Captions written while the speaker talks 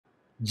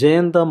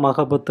Jayanta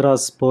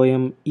Mahapatra's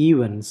poem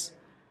Events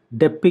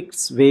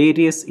depicts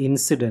various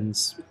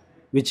incidents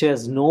which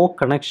has no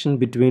connection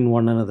between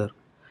one another.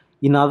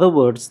 In other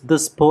words,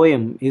 this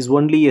poem is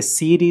only a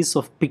series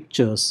of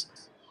pictures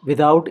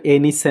without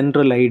any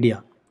central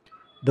idea.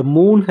 The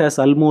moon has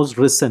almost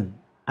risen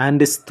and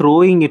is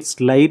throwing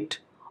its light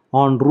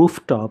on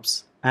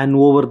rooftops and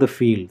over the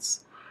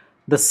fields.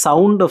 The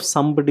sound of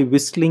somebody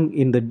whistling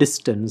in the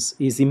distance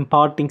is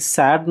imparting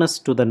sadness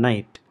to the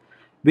night,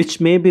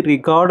 which may be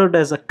regarded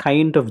as a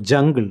kind of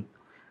jungle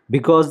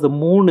because the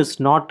moon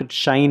is not yet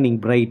shining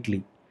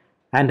brightly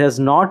and has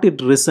not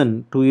yet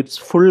risen to its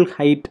full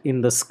height in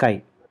the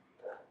sky.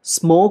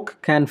 Smoke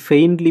can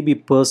faintly be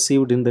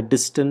perceived in the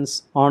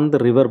distance on the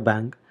river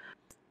bank,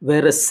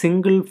 where a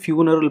single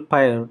funeral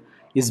pyre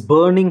is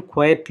burning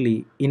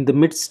quietly in the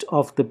midst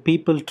of the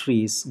peepal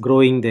trees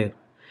growing there.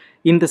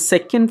 In the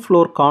second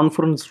floor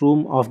conference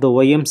room of the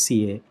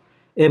YMCA,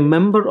 a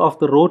member of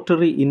the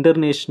Rotary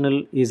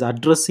International is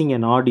addressing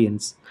an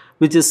audience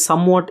which is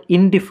somewhat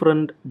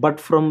indifferent but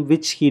from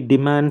which he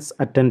demands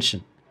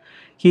attention.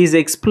 He is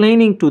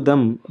explaining to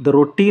them the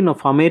routine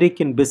of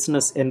American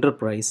business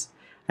enterprise,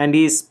 and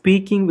he is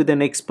speaking with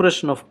an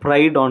expression of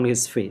pride on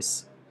his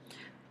face.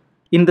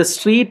 In the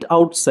street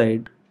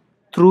outside,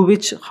 through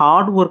which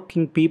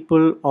hard-working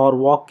people are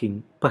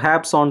walking,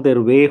 perhaps on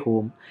their way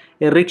home,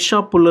 a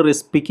rickshaw puller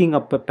is picking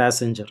up a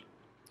passenger.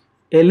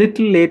 A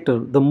little later,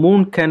 the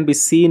moon can be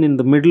seen in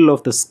the middle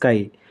of the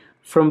sky,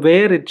 from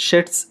where it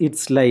sheds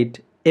its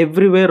light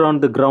everywhere on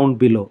the ground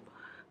below.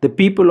 The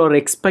people are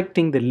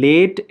expecting the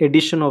late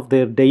edition of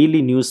their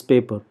daily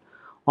newspaper.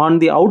 On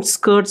the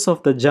outskirts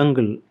of the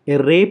jungle, a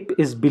rape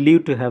is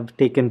believed to have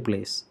taken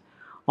place.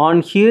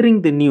 On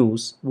hearing the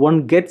news,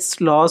 one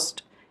gets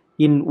lost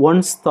in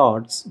one's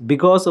thoughts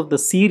because of the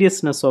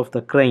seriousness of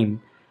the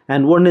crime,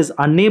 and one is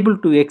unable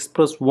to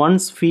express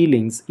one's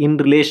feelings in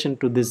relation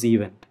to this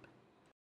event.